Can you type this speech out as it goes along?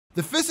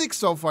The physics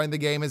so far in the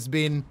game has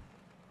been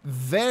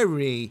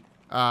very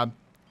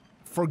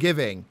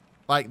forgiving.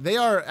 Like, they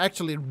are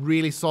actually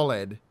really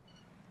solid.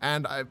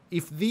 And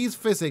if these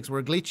physics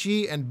were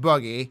glitchy and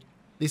buggy,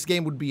 this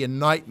game would be a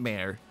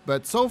nightmare.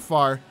 But so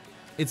far,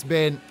 it's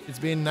been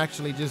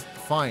actually just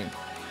fine.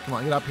 Come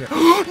on, get up here. No,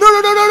 no,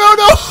 no, no, no,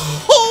 no!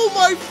 Oh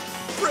my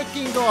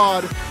freaking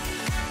god!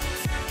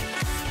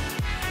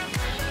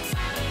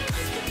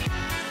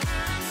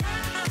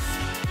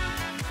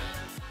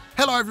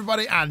 Hello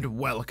everybody and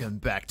welcome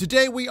back.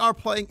 Today we are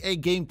playing a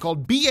game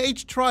called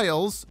BH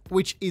Trials,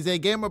 which is a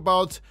game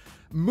about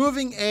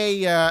moving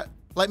a,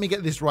 let me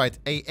get this right,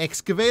 a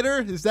excavator?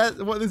 Is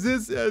that what this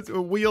is?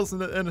 Wheels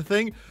and a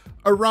thing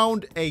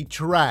around a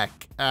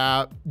track.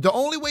 The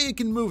only way you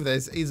can move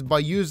this is by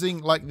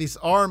using like this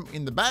arm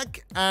in the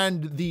back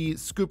and the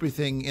scoopy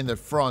thing in the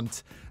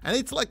front. And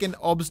it's like an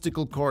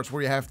obstacle course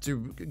where you have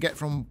to get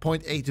from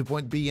point A to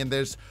point B, and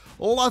there's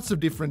lots of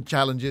different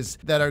challenges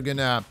that are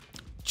gonna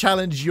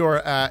challenge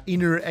your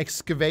inner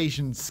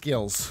excavation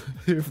skills,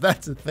 if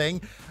that's a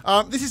thing.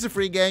 This is a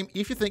free game.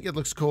 If you think it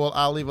looks cool,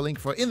 I'll leave a link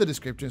for it in the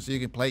description so you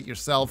can play it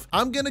yourself.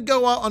 I'm gonna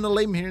go out on a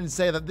limb here and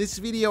say that this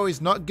video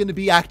is not gonna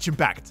be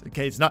action-packed.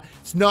 Okay, it's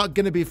not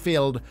gonna be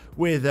filled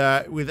with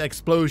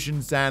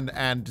explosions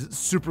and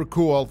super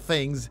cool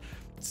things.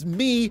 It's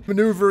me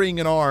maneuvering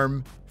an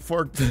arm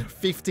for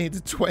 15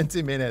 to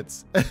 20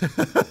 minutes.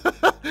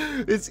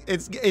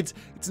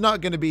 It's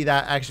not gonna be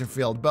that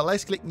action-filled. But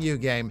let's click new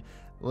game.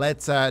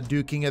 Let's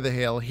do King of the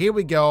Hill. Here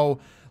we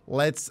go.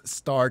 Let's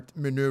start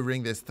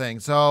maneuvering this thing.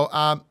 So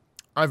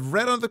I've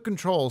read on the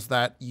controls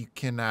that you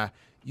can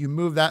you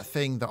move that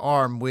thing, the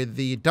arm, with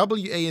the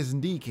W, A, S,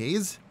 and D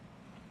keys.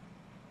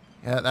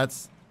 Yeah,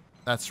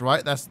 that's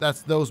right.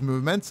 That's those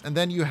movements. And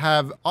then you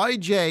have I,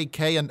 J,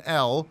 K, and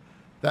L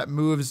that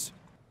moves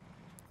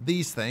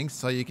these things.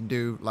 So you can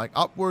do like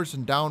upwards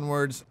and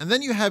downwards. And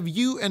then you have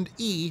U and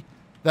E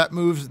that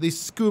moves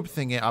this scoop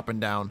thingy up and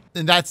down.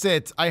 And that's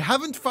it. I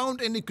haven't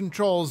found any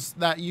controls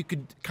that you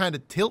could kind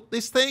of tilt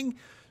this thing.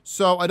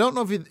 So I don't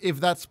know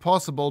if that's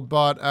possible,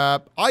 but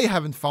I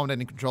haven't found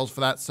any controls for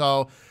that.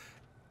 So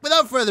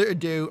without further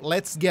ado,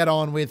 let's get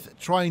on with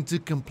trying to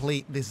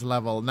complete this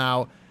level.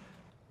 Now,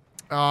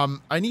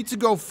 I need to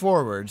go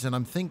forwards, and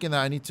I'm thinking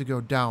that I need to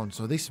go down.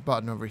 So this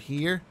button over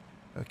here.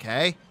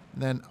 Okay.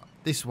 And then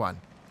this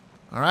one.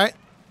 All right.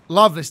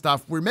 Lovely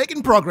stuff. We're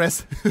making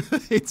progress.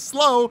 It's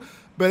slow,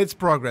 but it's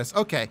progress.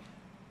 Okay.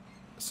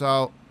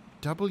 So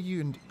W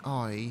and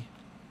I.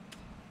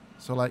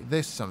 So like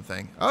this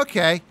something.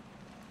 Okay.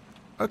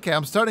 Okay,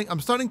 I'm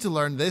starting to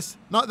learn this.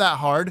 Not that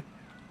hard.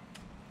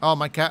 Oh,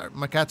 my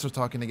cats are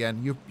talking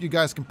again. You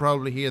guys can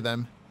probably hear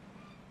them.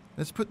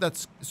 Let's put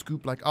that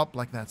scoop like up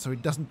like that so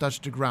it doesn't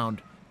touch the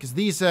ground. Because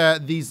these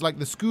like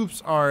the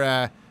scoops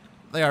are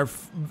they are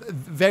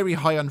very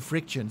high on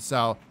friction.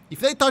 So if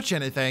they touch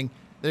anything,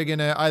 they're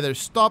gonna either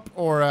stop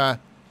or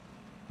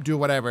do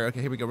whatever. Okay,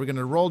 here we go. We're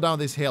gonna roll down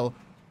this hill.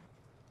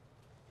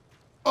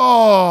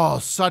 Oh,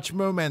 such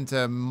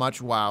momentum.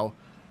 Much wow.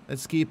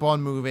 Let's keep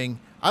on moving.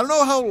 I don't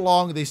know how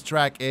long this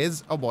track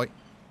is. Oh boy.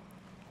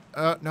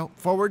 No,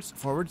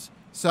 forwards.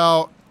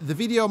 So the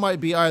video might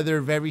be either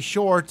very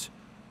short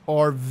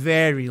or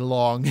very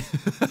long.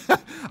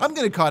 I'm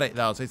gonna cut it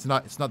though, so it's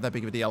not that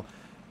big of a deal.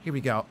 Here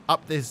we go.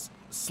 Up this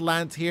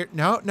slant here.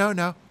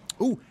 No.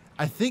 Ooh.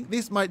 I think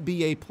this might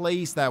be a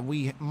place that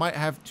we might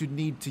have to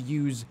need to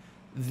use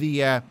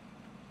the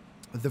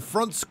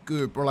front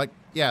scoop, or like,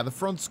 yeah, the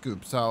front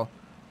scoop. So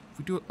if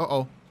we do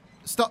it,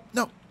 stop,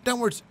 no,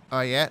 downwards.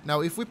 Oh yeah,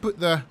 now if we put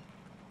the,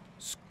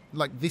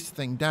 like this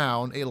thing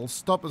down, it'll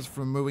stop us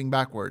from moving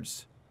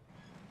backwards.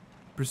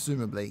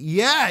 Presumably.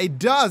 Yeah, it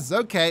does.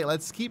 Okay,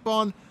 let's keep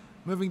on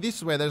moving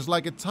this way. There's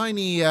like a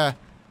tiny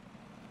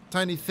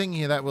thing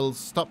here that will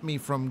stop me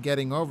from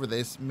getting over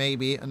this,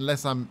 maybe,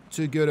 unless I'm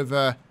too good of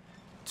a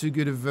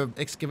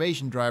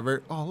excavation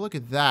driver. Oh, look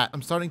at that.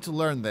 I'm starting to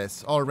learn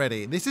this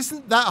already. This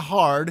isn't that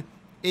hard.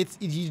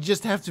 You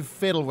just have to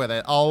fiddle with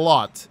it a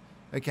lot.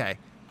 Okay.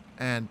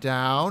 And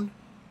down.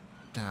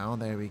 Down.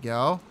 There we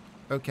go.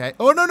 Okay.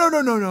 Oh,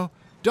 no.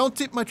 Don't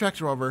tip my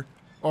tractor over.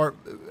 Or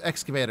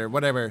excavator,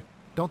 whatever.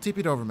 Don't tip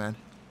it over, man.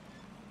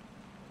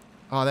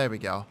 Oh, there we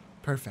go.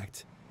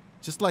 Perfect.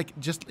 It's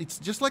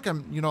just like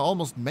I'm,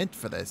 almost meant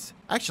for this.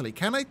 Actually,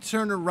 can I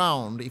turn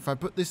around if I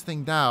put this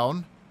thing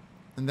down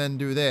and then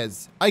do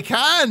this? I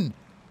can!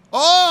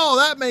 Oh,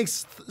 that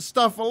makes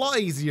stuff a lot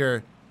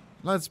easier.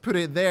 Let's put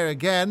it there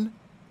again.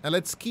 And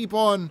let's keep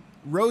on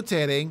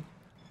rotating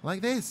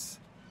like this.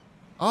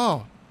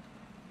 Oh,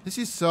 this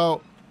is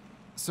so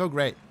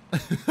great.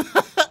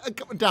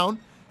 Down,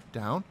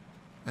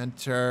 and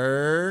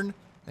turn.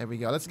 There we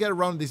go. Let's get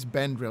around this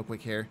bend real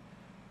quick here.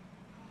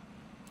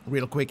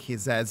 Real quick, he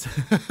says.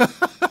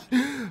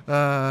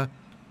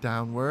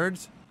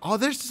 Downwards. Oh,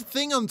 there's a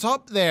thing on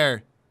top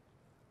there.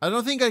 I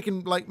don't think I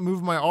can, like,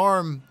 move my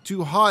arm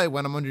too high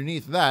when I'm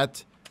underneath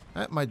that.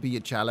 That might be a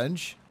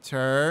challenge.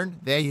 Turn.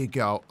 There you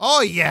go.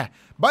 Oh, yeah.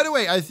 By the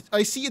way,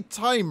 I see a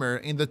timer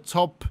in the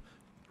top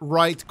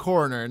right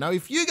corner. Now,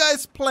 if you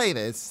guys play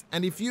this,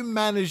 and if you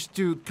manage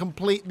to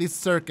complete this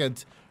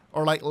circuit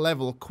or like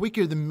level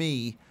quicker than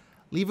me,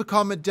 leave a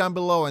comment down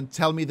below and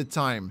tell me the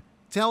time.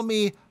 Tell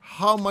me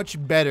how much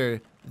better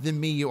than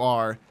me you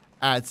are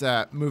at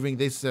moving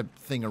this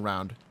thing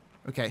around.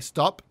 Okay,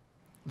 stop.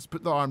 Let's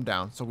put the arm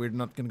down so we're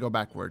not going to go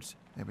backwards.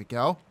 There we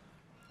go.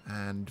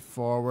 And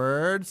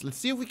forwards. Let's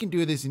see if we can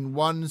do this in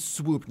one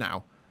swoop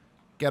now.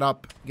 Get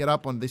up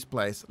on this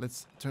place.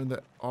 Let's turn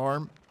the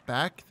arm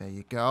back. There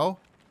you go.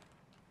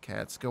 Okay,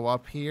 let's go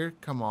up here.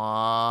 Come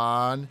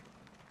on.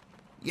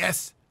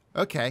 Yes.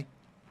 Okay.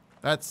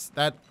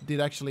 That did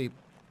actually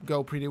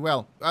go pretty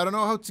well. I don't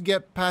know how to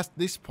get past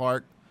this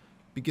part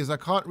because I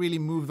can't really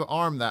move the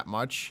arm that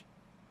much.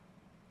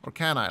 Or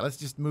can I? Let's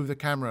just move the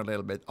camera a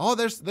little bit. Oh,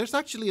 there's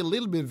actually a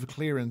little bit of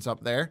clearance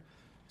up there.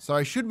 So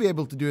I should be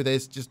able to do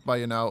this just by,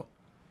 you know,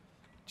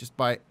 just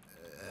by,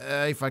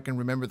 if I can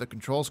remember the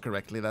controls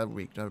correctly, that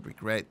would be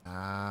great.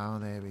 Oh,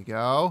 there we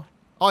go.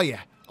 Oh,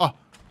 yeah. Oh,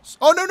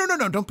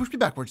 no. Don't push me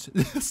backwards.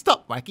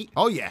 Stop, Whacky.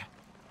 Oh, yeah.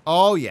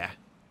 Oh, yeah.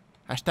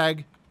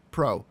 Hashtag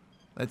pro.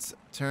 Let's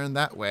turn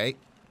that way.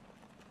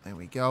 There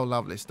we go.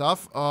 Lovely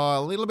stuff. A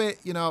little bit,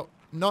 you know,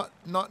 not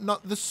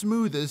the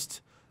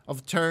smoothest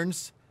of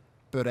turns,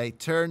 but a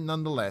turn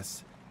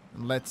nonetheless.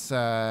 And let's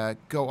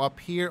go up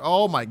here.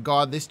 Oh my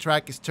god, this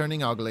track is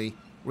turning ugly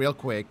real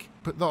quick.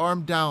 Put the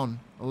arm down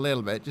a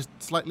little bit, just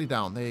slightly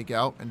down. There you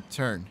go, and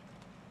turn.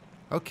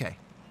 Okay,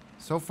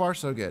 so far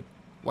so good.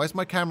 Why is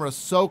my camera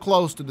so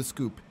close to the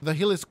scoop? The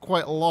hill is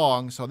quite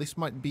long, so this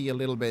might be a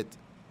little bit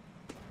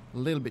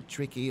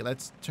tricky.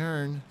 Let's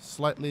turn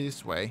slightly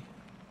this way.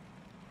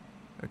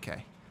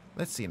 Okay,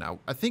 let's see now.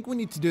 I think we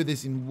need to do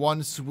this in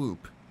one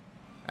swoop,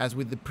 as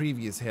with the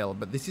previous hill,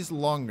 but this is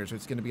longer, so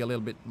it's going to be a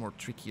little bit more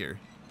trickier.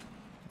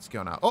 Let's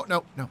go now. Oh,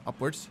 no,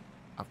 upwards.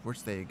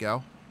 Upwards, there you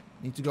go.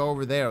 Need to go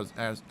over there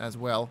as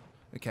well.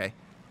 Okay,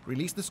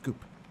 release the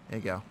scoop. There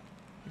you go.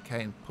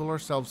 Okay, and pull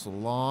ourselves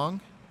along.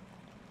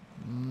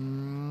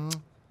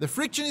 The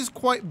friction is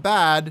quite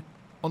bad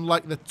on,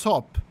 like, the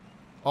top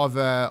of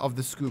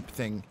the scoop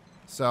thing.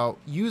 So,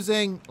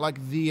 using,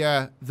 like,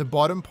 the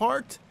bottom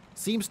part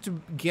seems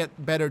to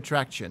get better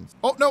traction.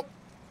 Oh, no!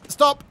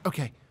 Stop!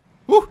 Okay.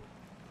 Woo!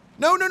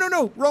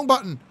 No! Wrong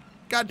button!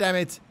 God damn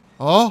it.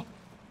 Oh!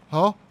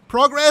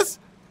 Progress!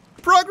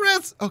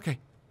 Progress! Okay.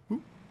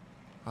 Ooh.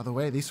 Other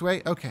way, this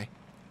way? Okay.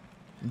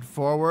 And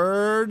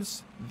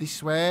forwards.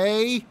 This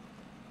way.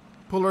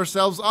 Pull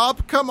ourselves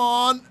up. Come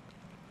on!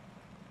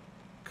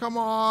 Come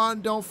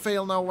on! Don't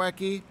fail now,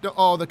 Whacky.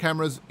 Oh, the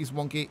camera is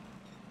wonky.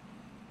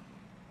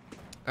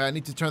 I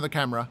need to turn the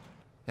camera.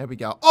 There we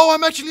go. Oh,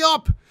 I'm actually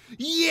up!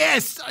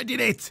 Yes! I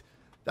did it!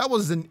 That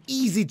was an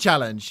easy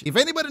challenge. If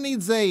anybody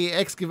needs a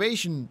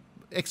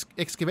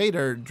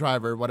excavator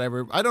driver,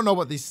 whatever. I don't know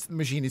what this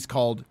machine is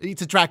called.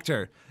 It's a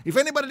tractor. If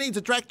anybody needs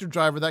a tractor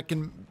driver that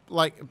can,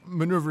 like,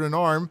 maneuver an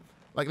arm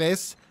like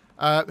this,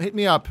 hit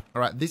me up.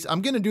 All right,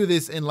 I'm gonna do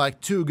this in,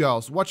 like, 2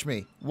 goes. Watch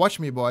me. Watch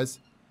me, boys.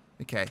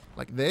 Okay,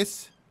 like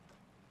this.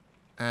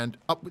 And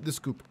up with the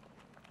scoop.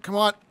 Come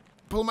on.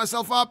 Pull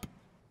myself up.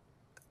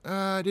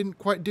 I didn't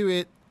quite do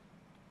it.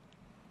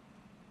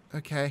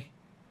 Okay.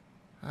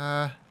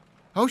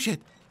 Oh,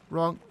 shit.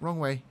 Wrong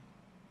way.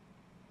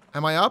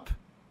 Am I up?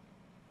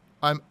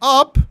 I'm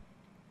up,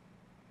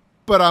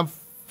 but I'm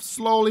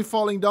slowly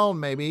falling down,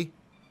 maybe.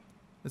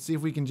 Let's see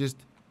if we can just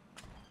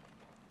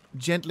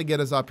gently get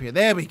us up here.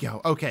 There we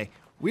go. Okay,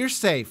 we're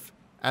safe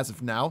as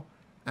of now,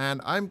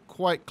 and I'm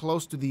quite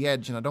close to the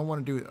edge, and I don't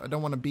want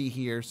to be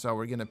here, so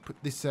we're gonna put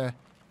this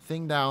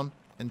thing down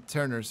and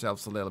turn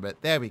ourselves a little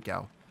bit. There we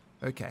go.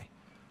 Okay,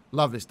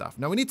 lovely stuff.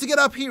 Now we need to get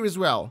up here as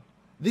well.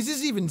 This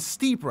is even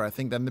steeper, I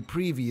think, than the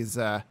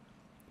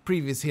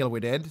previous hill we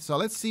did. So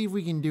let's see if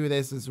we can do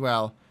this as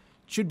well.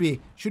 Should be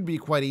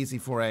quite easy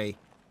for a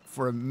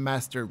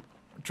master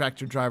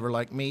tractor driver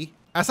like me.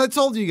 As I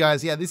told you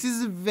guys, yeah, this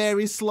is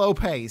very slow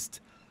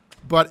paced,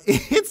 but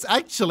it's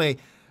actually,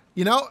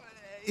 you know,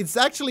 it's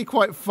actually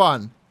quite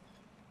fun.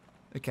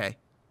 Okay,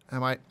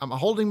 I'm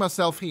holding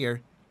myself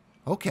here.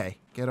 Okay,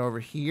 get over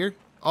here.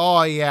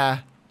 Oh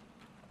yeah,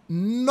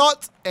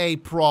 not a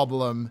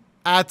problem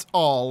at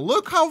all.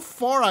 Look how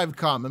far I've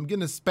come. I'm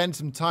gonna spend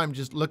some time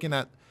just looking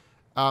at.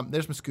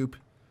 There's my scoop.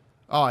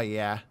 Oh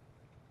yeah.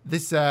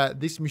 This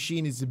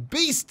machine is a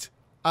beast.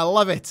 I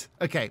love it.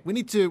 Okay, we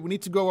need to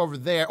go over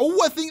there.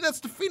 Oh, I think that's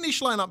the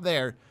finish line up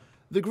there.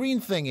 The green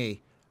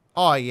thingy.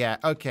 Oh yeah.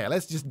 Okay,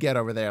 let's just get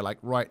over there like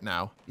right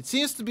now. It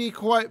seems to be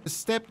quite a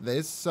step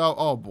this, so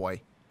oh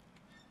boy.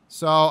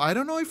 So I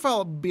don't know if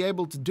I'll be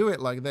able to do it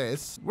like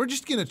this. We're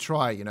just gonna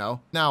try, you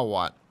know. Now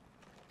what?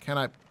 Can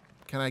I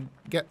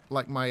get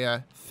like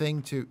my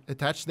thing to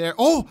attach there?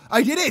 Oh,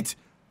 I did it.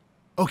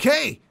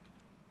 Okay.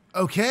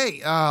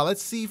 Okay,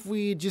 let's see if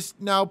we just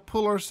now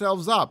pull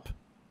ourselves up.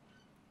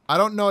 I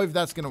don't know if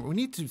that's gonna... We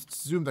need to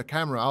zoom the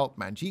camera out,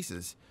 man.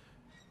 Jesus.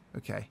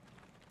 Okay.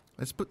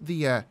 Let's put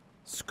the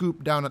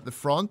scoop down at the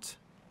front.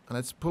 And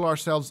let's pull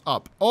ourselves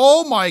up.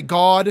 Oh my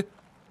god!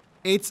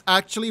 It's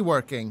actually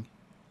working.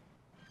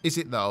 Is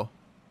it though?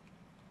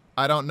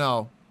 I don't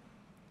know.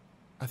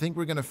 I think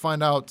we're gonna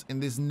find out in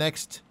this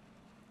next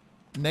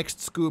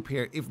scoop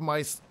here if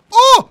my...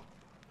 Oh!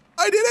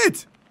 I did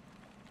it!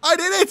 I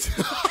did it!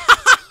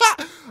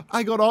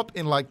 I got up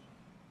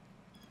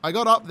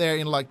there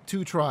in like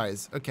 2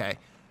 tries. Okay.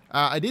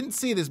 I didn't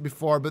see this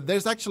before, but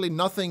there's actually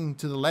nothing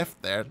to the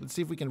left there. Let's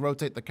see if we can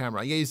rotate the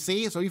camera. Yeah, you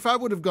see? So if I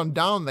would have gone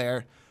down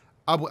there,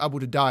 I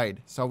would have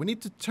died. So we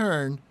need to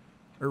turn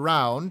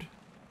around.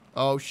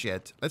 Oh,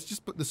 shit. Let's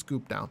just put the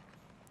scoop down.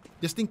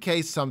 Just in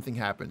case something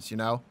happens, you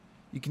know?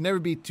 You can never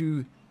be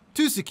too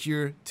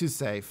secure, too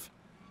safe.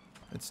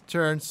 Let's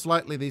turn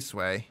slightly this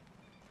way.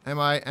 Am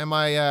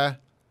I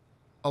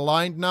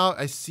aligned now?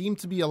 I seem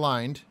to be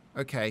aligned.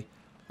 Okay.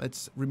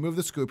 Let's remove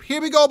the scoop.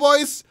 Here we go,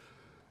 boys!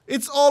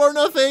 It's all or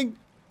nothing!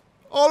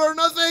 All or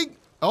nothing!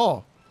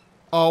 Oh.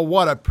 Oh,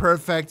 what a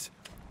perfect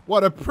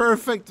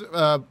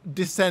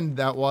descent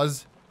that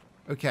was.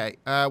 Okay,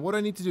 what do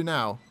I need to do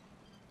now?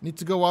 I need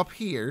to go up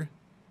here.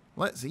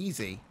 Well, that's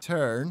easy.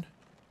 Turn.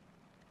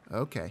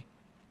 Okay.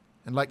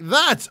 And like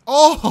that!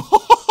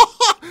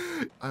 Oh!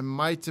 I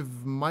might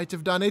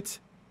have done it.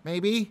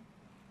 Maybe.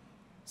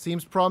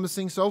 Seems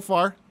promising so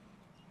far.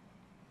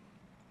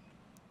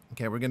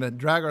 Okay, we're gonna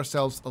drag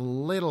ourselves a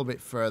little bit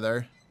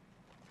further.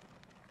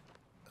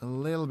 A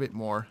little bit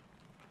more.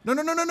 No,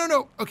 no, no, no, no,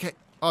 no. Okay.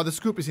 Oh, the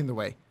scoop is in the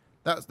way.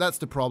 That's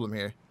the problem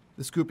here.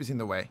 The scoop is in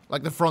the way.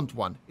 Like the front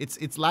one.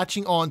 It's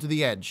latching on to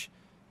the edge.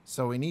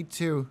 So we need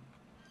to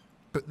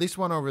put this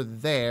one over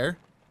there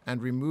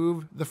and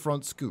remove the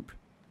front scoop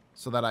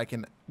so that I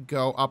can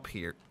go up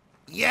here.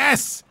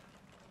 Yes!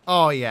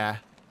 Oh, yeah.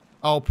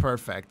 Oh,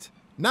 perfect.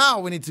 Now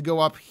we need to go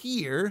up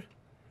here.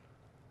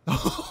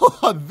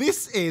 Oh,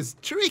 this is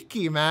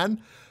tricky,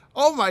 man.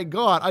 Oh my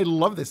god, I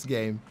love this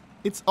game.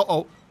 It's,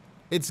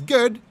 it's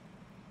good,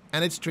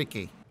 and it's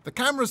tricky. The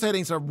camera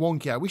settings are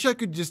wonky. I wish I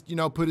could just, you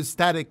know, put a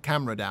static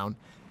camera down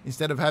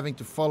instead of having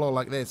to follow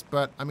like this.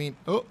 But, I mean,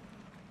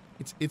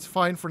 it's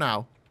fine for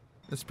now.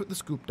 Let's put the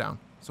scoop down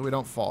so we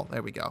don't fall.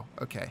 There we go.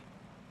 Okay.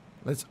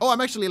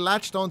 I'm actually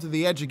latched onto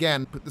the edge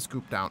again. Put the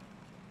scoop down.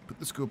 Put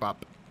the scoop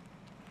up.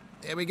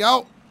 There we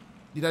go.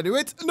 Did I do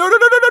it? No, no,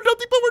 no, no, no, don't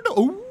tip over.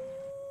 No. Ooh.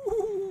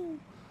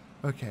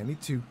 Okay, I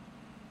need to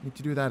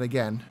do that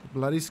again.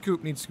 Bloody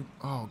scoop needs to...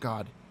 Oh,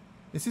 God.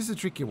 This is a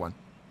tricky one.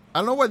 I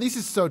don't know why this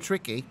is so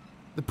tricky.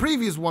 The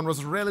previous one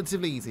was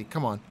relatively easy.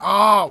 Come on.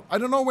 Oh, I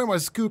don't know where my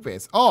scoop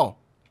is. Oh,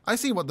 I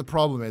see what the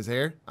problem is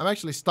here. I'm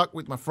actually stuck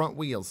with my front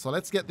wheels. So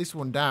let's get this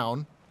one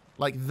down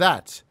like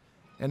that.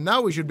 And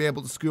now we should be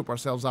able to scoop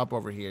ourselves up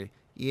over here.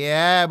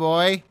 Yeah,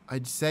 boy.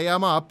 I'd say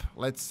I'm up.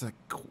 Let's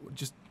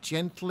just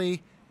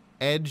gently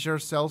edge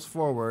ourselves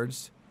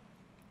forwards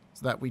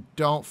so that we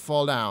don't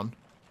fall down.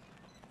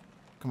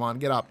 Come on,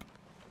 get up.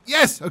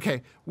 Yes!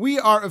 Okay, we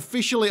are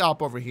officially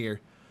up over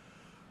here.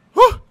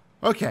 Whew!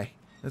 Okay,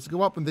 let's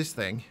go up on this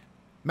thing.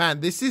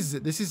 Man, this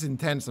is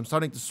intense. I'm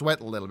starting to sweat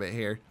a little bit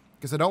here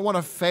because I don't want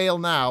to fail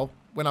now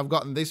when I've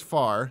gotten this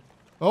far.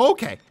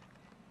 Okay.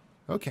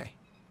 Okay.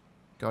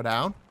 Go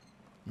down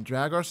and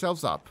drag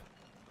ourselves up.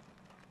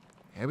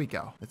 Here we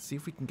go. Let's see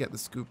if we can get the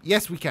scoop.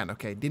 Yes, we can.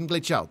 Okay, didn't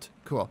glitch out.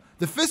 Cool.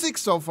 The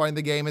physics so far in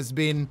the game has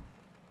been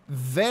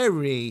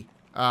very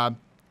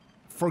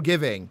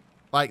forgiving.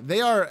 Like,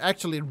 they are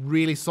actually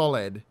really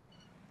solid.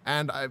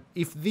 And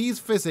if these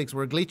physics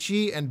were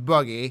glitchy and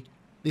buggy,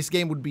 this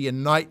game would be a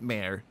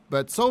nightmare.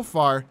 But so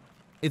far,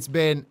 it's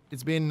been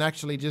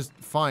actually just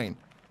fine.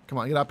 Come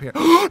on, get up here.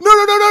 No, no,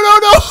 no, no, no,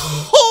 no!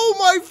 Oh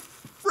my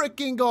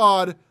freaking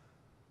god!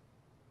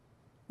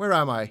 Where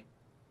am I?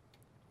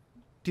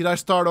 Did I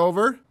start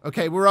over?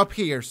 Okay, we're up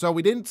here. So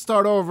we didn't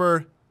start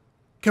over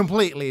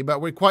completely,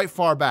 but we're quite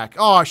far back.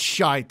 Oh,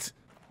 shite.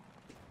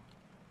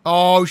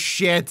 Oh,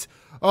 shit.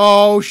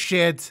 Oh,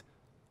 shit.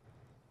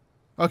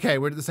 Okay,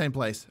 we're at the same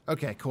place.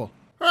 Okay, cool.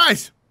 All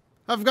right.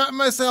 I've gotten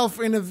myself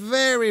in a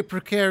very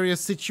precarious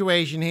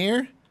situation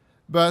here.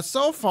 But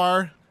so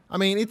far, I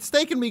mean, it's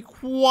taken me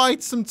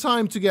quite some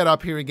time to get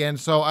up here again.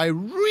 So I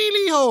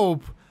really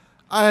hope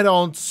I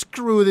don't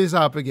screw this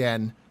up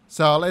again.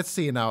 So let's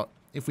see now.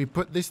 If we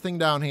put this thing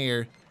down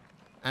here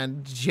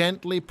and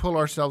gently pull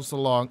ourselves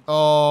along.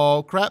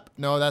 Oh, crap.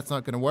 No, that's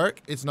not going to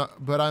work. It's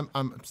not, but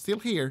I'm still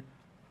here.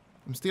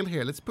 I'm still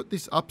here. Let's put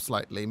this up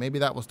slightly. Maybe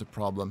that was the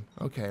problem.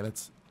 Okay,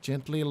 let's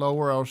gently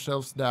lower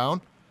ourselves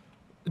down.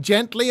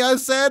 Gently, I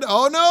said.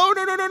 Oh, no,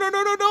 no, no, no, no,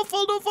 no, no, don't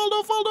fall, don't fall,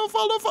 don't fall, don't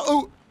fall, don't fall.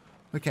 Oh,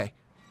 okay.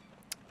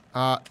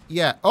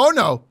 Yeah. Oh,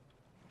 no.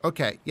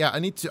 Okay, yeah, I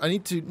need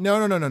to, no,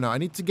 no, no, no, no. I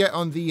need to get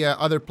on the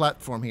other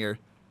platform here.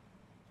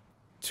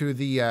 To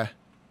the,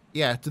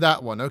 yeah, to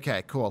that one.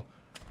 Okay, cool.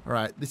 All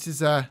right, this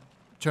is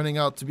turning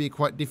out to be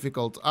quite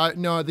difficult.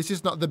 No, this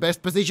is not the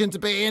best position to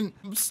be in.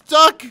 I'm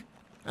stuck,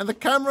 and the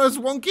camera's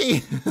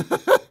wonky.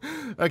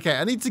 Okay,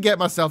 I need to get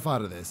myself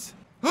out of this.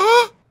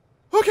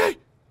 Okay,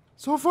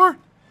 so far,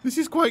 this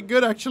is quite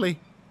good, actually.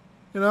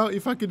 You know,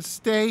 if I could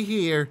stay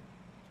here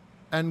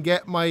and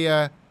get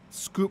my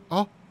scoop.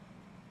 Oh,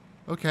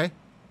 okay,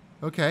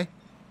 okay.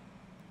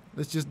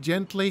 Let's just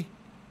gently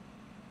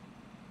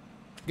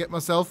get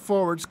myself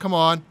forwards. Come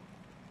on.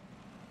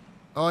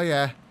 Oh,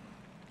 yeah.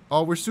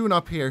 Oh, we're soon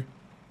up here.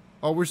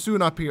 Oh, we're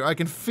soon up here. I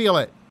can feel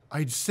it.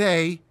 I'd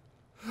say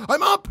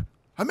I'm up.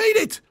 I made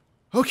it.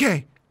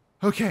 Okay.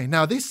 Okay.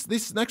 Now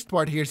this next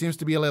part here seems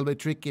to be a little bit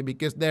tricky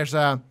because there's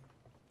a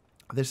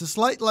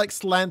slight like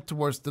slant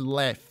towards the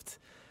left.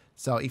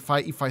 So if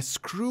I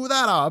screw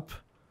that up,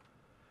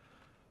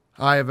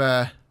 I've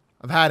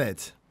had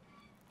it.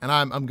 And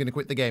I'm gonna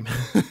quit the game.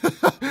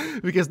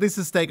 Because this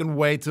has taken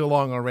way too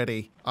long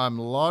already. I'm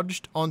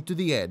lodged onto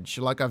the edge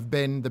like I've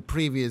been the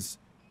previous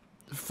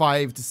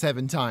 5 to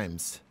 7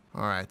 times.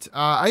 Alright.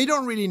 I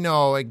don't really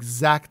know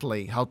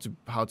exactly how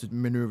to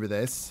maneuver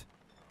this.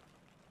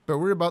 But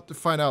we're about to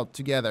find out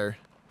together.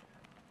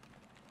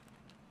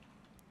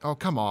 Oh,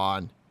 come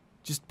on.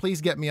 Just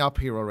please get me up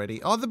here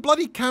already. Oh, the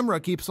bloody camera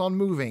keeps on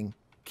moving.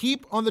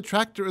 Keep on the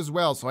tractor as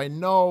well, so I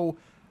know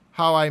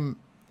how I'm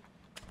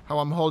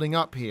holding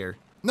up here.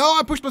 No,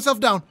 I pushed myself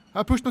down.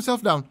 I pushed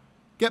myself down.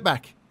 Get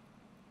back.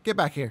 Get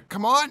back here.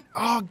 Come on.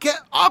 Oh, get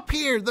up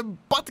here. The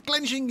butt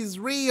clenching is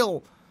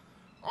real.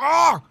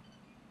 Oh,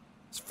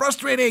 it's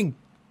frustrating.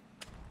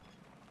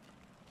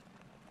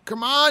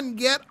 Come on,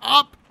 get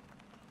up.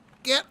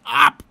 Get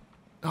up.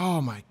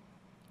 Oh my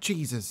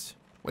Jesus.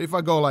 What if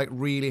I go like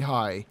really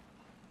high?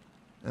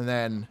 And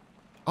then,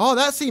 oh,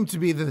 that seemed to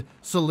be the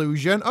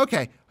solution.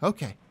 Okay,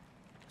 okay.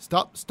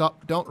 Stop,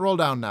 stop. Don't roll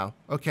down now.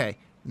 Okay.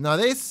 Now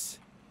this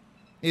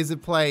is a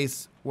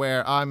place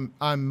where I'm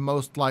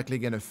most likely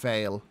gonna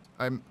fail.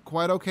 I'm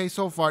quite okay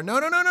so far. No,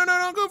 no, no, no, no,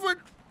 no, go for it.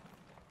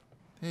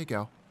 There you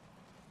go.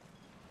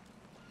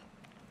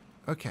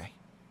 Okay.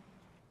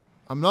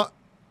 I'm not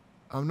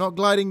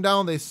gliding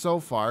down this so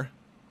far.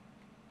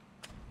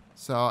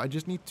 So I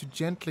just need to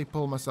gently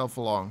pull myself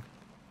along.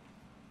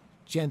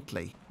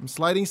 Gently. I'm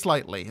sliding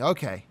slightly.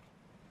 Okay.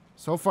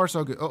 So far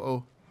so good.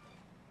 Uh-oh.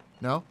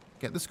 No.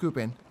 Get the scoop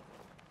in.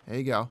 There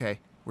you go. Okay.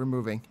 We're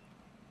moving.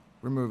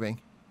 We're moving.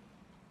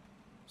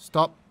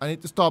 Stop. I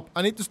need to stop.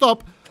 I need to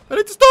stop. I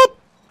need to stop.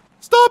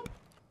 Stop.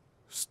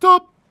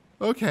 Stop.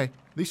 Okay.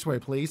 This way,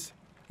 please.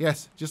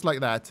 Yes. Just like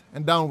that.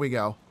 And down we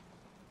go.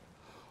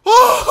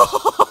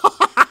 Oh!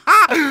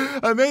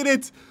 I made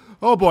it.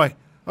 Oh, boy.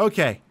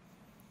 Okay.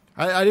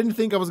 I didn't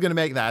think I was going to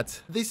make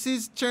that. This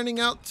is turning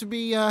out to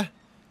be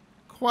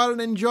quite an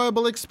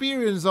enjoyable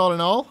experience all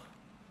in all.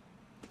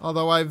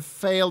 Although I've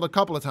failed a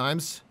couple of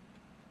times.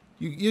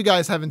 You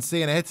guys haven't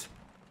seen it.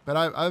 But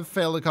I've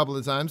failed a couple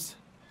of times.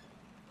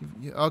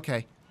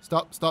 Okay.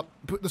 Stop, stop.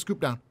 Put the scoop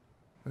down.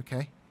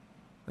 Okay.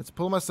 Let's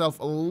pull myself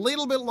a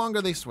little bit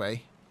longer this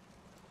way.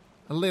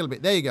 A little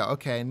bit. There you go.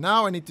 Okay,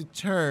 now I need to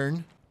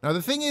turn. Now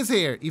the thing is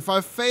here, if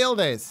I fail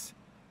this,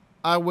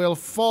 I will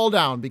fall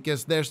down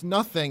because there's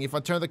nothing if I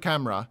turn the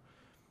camera.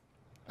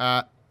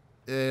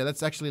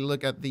 Let's actually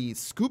look at the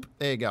scoop.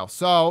 There you go.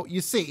 So,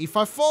 you see, if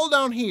I fall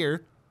down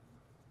here,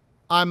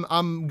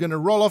 I'm gonna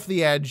roll off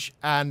the edge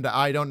and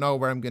I don't know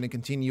where I'm gonna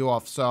continue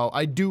off. So,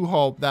 I do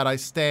hope that I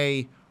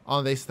stay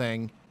on this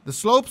thing. The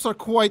slopes are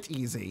quite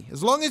easy.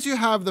 As long as you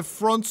have the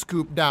front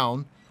scoop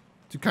down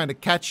to kind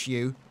of catch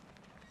you,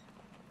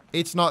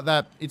 it's not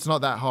that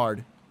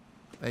hard.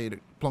 There you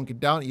plonk it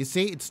down. You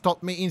see, it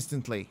stopped me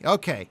instantly.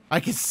 Okay. I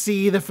can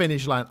see the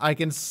finish line. I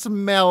can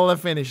smell the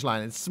finish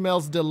line. It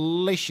smells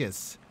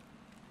delicious.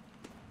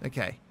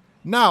 Okay.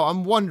 Now,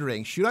 I'm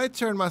wondering, should I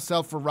turn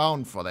myself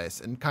around for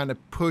this and kind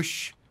of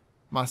push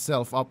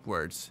myself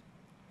upwards?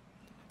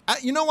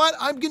 You know what?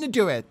 I'm gonna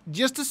do it.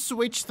 Just to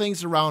switch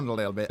things around a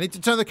little bit. I need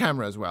to turn the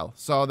camera as well,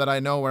 so that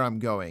I know where I'm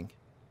going.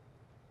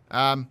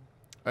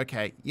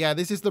 Okay. Yeah,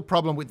 this is the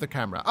problem with the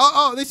camera.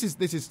 Oh, this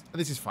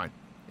is fine.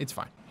 It's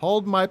fine.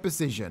 Hold my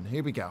position.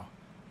 Here we go.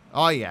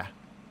 Oh, yeah.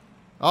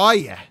 Oh,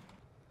 yeah.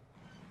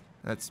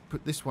 Let's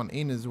put this one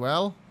in as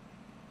well.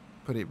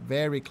 Put it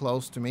very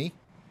close to me.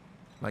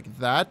 Like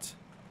that.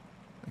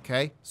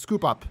 Okay.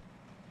 Scoop up.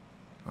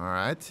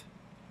 Alright.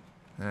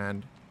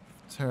 And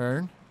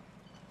turn.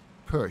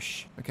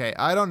 Push. Okay,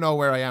 I don't know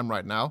where I am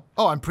right now.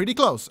 Oh, I'm pretty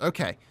close.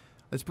 Okay.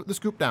 Let's put the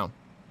scoop down.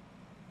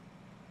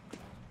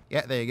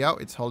 Yeah, there you go.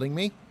 It's holding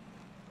me.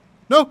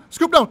 No!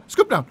 Scoop down!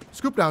 Scoop down!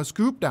 Scoop down!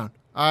 Scoop down!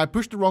 I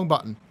pushed the wrong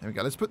button. There we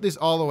go. Let's put this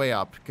all the way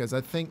up, because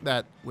I think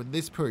that with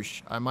this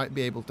push, I might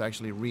be able to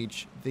actually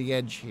reach the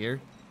edge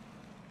here.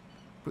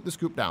 Put the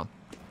scoop down.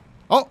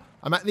 Oh!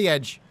 I'm at the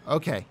edge.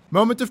 Okay.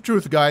 Moment of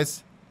truth,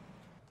 guys.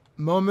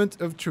 Moment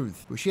of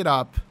truth. Push it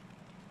up.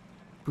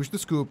 Push the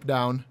scoop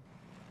down.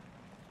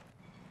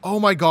 Oh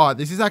my god,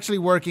 this is actually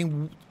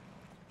working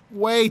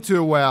way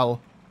too well.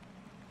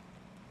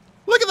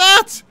 Look at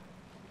that!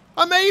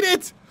 I made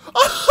it!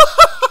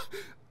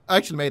 I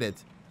actually made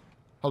it.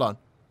 Hold on.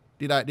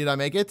 Did I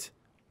make it?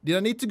 Did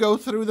I need to go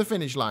through the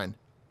finish line?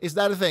 Is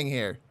that a thing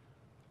here?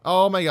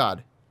 Oh my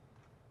god.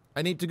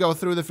 I need to go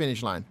through the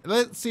finish line.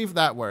 Let's see if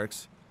that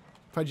works.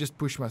 If I just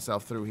push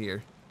myself through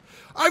here.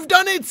 I've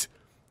done it!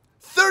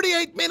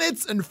 38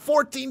 minutes and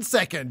 14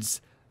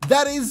 seconds.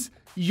 That is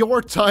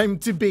your time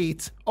to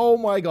beat. Oh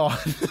my god.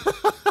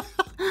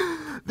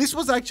 This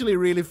was actually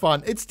really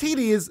fun. It's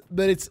tedious,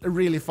 but it's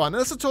really fun.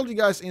 As I told you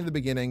guys in the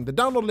beginning, the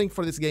download link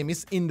for this game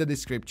is in the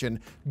description.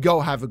 Go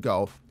have a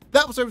go.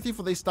 that was everything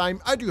for this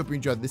time. I do hope you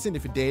enjoyed this, and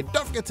if you did,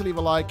 don't forget to leave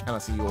a like, and I'll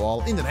see you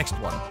all in the next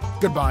one.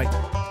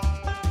 Goodbye.